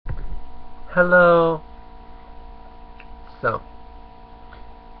Hello. So,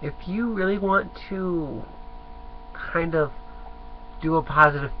 if you really want to kind of do a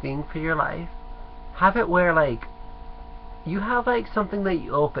positive thing for your life, have it where like you have like something that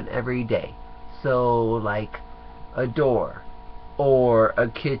you open every day. So like a door or a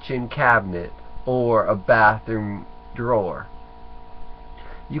kitchen cabinet or a bathroom drawer.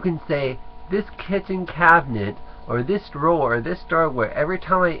 You can say this kitchen cabinet or this drawer or this doorway, every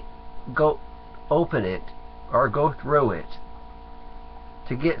time I go open it or go through it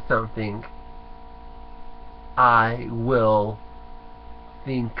to get something, I will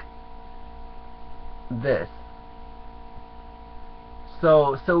think this.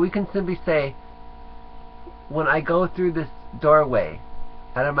 So we can simply say, when I go through this doorway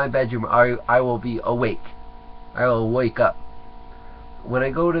out of my bedroom, I will be awake. I will wake up. When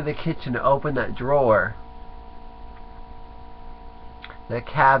I go to the kitchen to open that drawer, the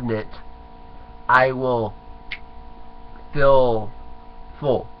cabinet, I will feel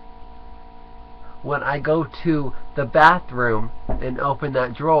full. When I go to the bathroom and open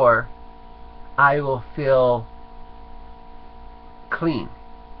that drawer, I will feel clean.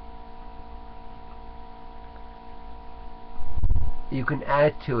 You can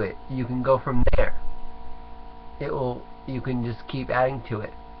add to it. You can go from there. You can just keep adding to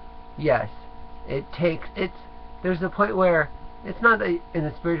it. Yes, there's a point where it's not in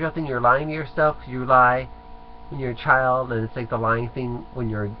a spiritual thing you're lying to yourself. You lie when you're a child, and it's like the lying thing when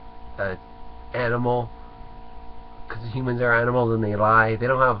you're an animal, because humans are animals and they lie. They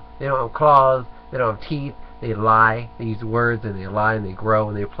don't have claws. They don't have teeth. They lie. They use words and they lie and they grow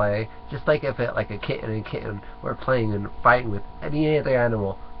and they play. Just like if like a kitten were playing and fighting with any other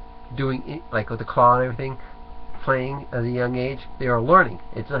animal, doing it, like with the claw and everything, playing at a young age, they are learning.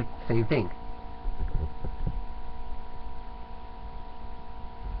 It's like the same thing.